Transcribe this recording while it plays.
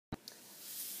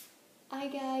Hi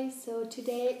guys, so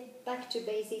today back to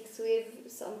basics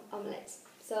with some omelette.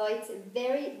 So it's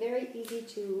very easy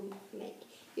to make.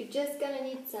 You're just gonna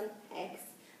need some eggs,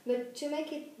 but to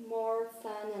make it more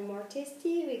fun and more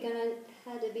tasty, we're gonna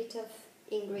add a bit of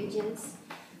ingredients.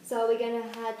 So we're gonna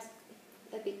add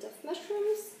a bit of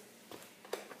mushrooms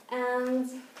and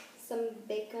some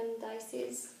bacon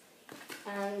dices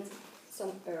and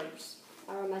some herbs,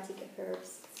 aromatic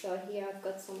herbs. So here I've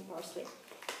got some parsley.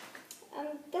 And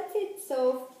that's it.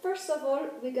 So first of all,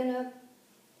 we're gonna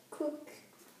cook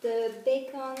the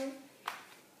bacon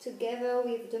together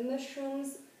with the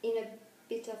mushrooms in a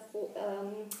bit of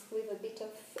with a bit of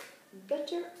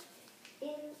butter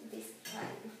in this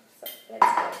pan. So let's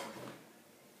go.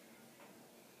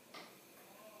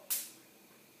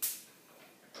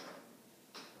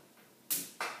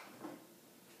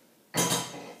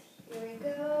 Here we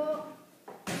go.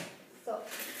 So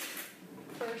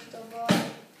first of all,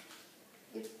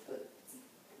 you put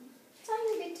a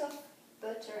tiny bit of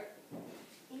butter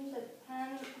in the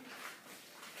pan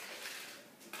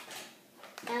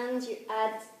and you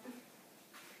add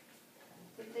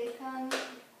the bacon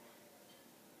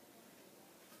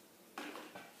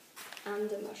and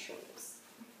the mushrooms.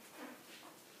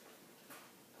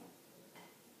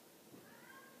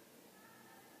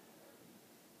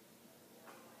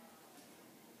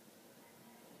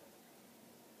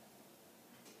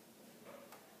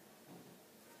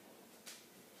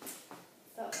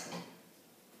 So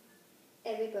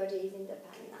everybody is in the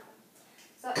pan now.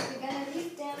 So we're gonna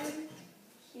leave them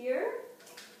here.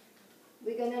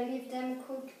 We're gonna leave them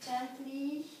cook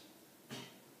gently,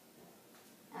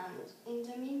 and in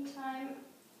the meantime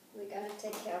we're gonna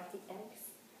take care of the eggs.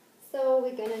 So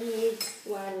we're gonna need,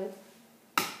 well,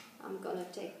 I'm gonna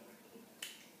take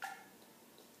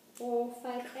 4 or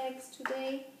 5 eggs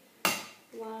today.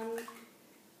 1,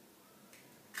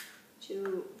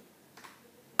 2,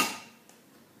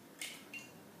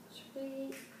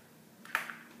 3,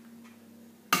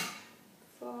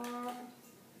 4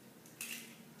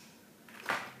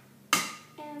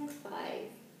 and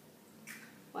 5.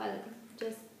 Well,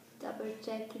 just double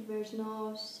check if there's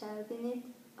no shells in it.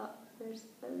 Oh, there's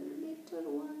a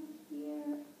little one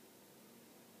here.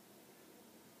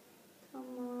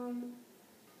 Come on.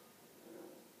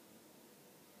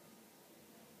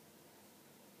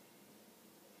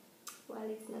 Well,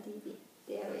 it's not easy.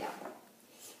 There we are.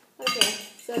 Okay,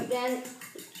 so then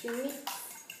you mix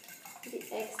the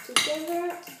eggs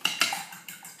together.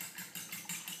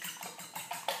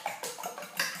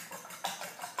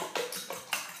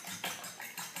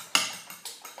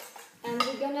 And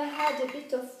we're gonna add a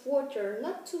bit of water,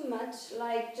 not too much,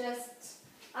 like just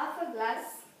half a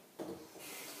glass.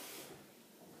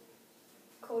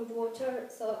 Cold water,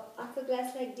 so half a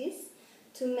glass like this,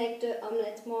 to make the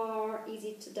omelette more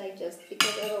easy to digest,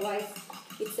 because otherwise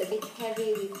it's a bit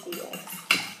heavy with the eggs.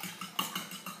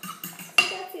 So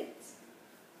that's it.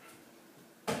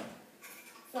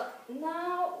 So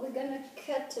now we're gonna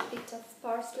cut a bit of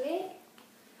parsley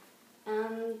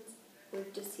and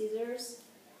with the scissors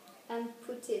and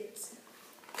put it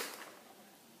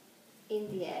in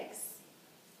the eggs.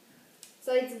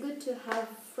 So it's good to have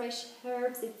fresh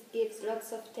herbs, it gives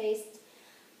lots of taste.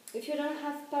 If you don't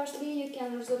have parsley, you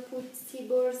can also put sea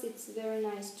balls, it's very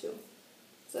nice too.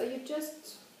 So you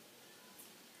just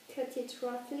cut it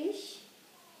roughly.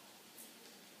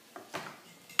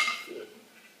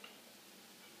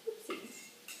 Oopsie,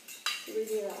 it's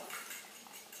really rough.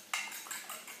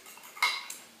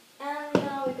 And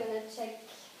now we're gonna check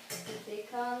the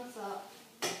bacon, so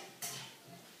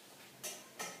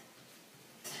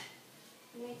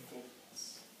mix it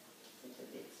a little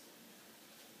bit.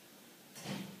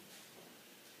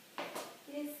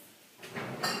 This.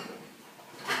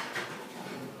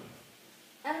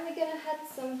 And we're gonna add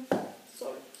some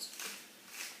salt.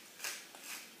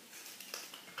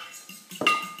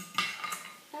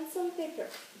 And some pepper.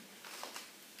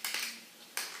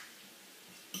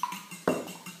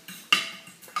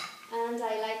 And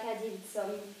I like adding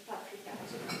some paprika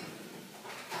too.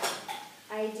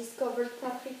 I discovered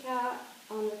paprika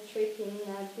on a trip in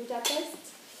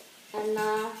Budapest, and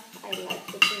now I like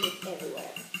putting it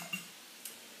everywhere.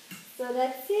 So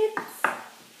that's it.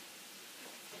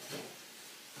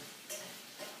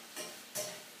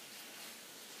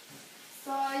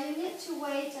 So you need to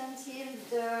wait until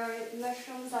the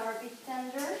mushrooms are a bit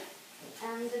tender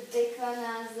and the bacon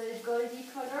has a goldy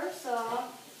color, so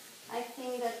I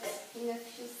think that in a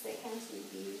few seconds it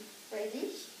will be ready.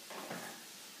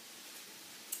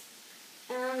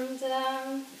 And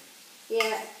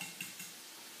yeah,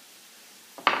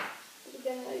 we're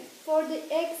gonna, for the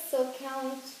eggs, so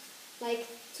count like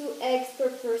 2 eggs per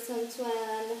person, 2.5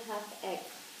 eggs.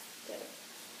 Okay.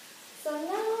 So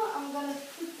now I'm gonna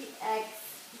put the eggs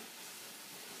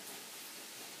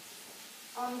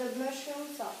on the mushroom,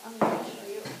 so I'm gonna show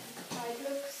you how it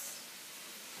looks.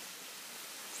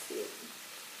 See,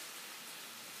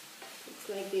 it's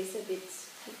like this, a bit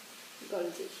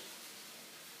goldish.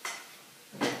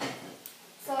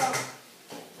 So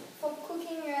for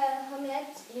cooking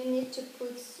omelette, you need to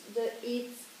put the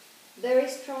heat very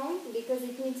strong because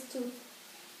it needs to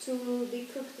be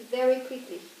cooked very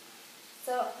quickly.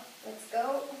 So let's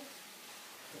go.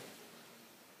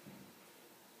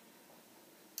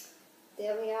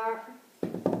 There we are.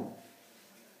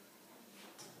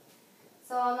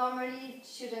 So normally it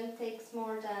shouldn't take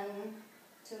more than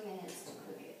 2 minutes to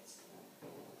cook it.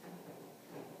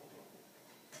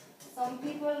 Some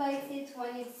people like it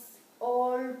when it's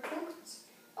all cooked.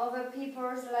 Other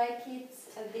people like it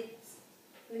a bit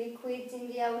liquid in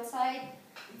the outside.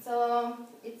 So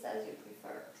it's as you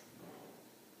prefer.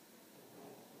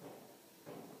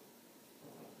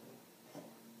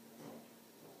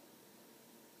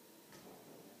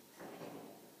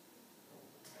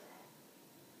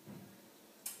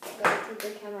 I'm going to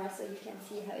take the camera so you can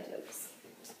see how it looks.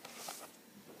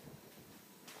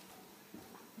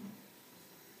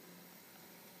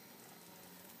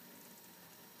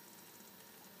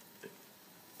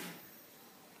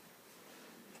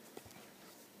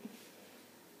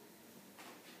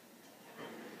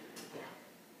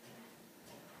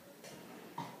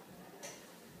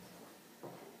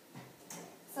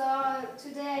 So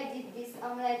today I did this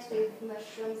omelette with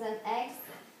mushrooms and eggs,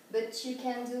 but you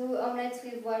can do omelette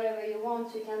with whatever you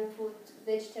want. You can put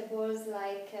vegetables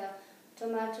like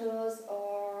tomatoes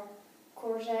or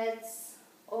courgettes,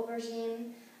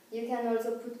 aubergine. You can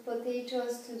also put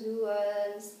potatoes to do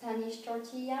a Spanish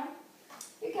tortilla.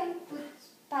 You can put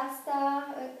pasta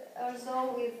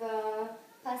also with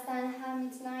pasta and ham,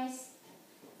 it's nice.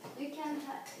 You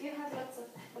have lots of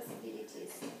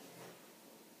possibilities.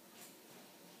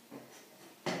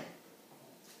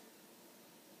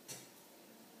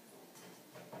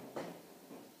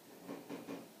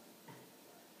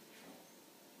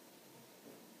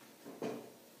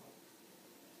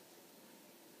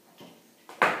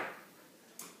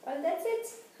 Well, that's it.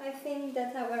 I think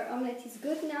that our omelette is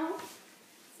good now.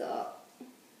 So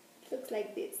it looks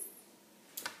like this.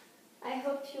 I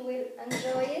hope you will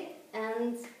enjoy it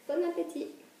and bon appetit.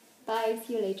 Bye,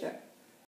 see you later.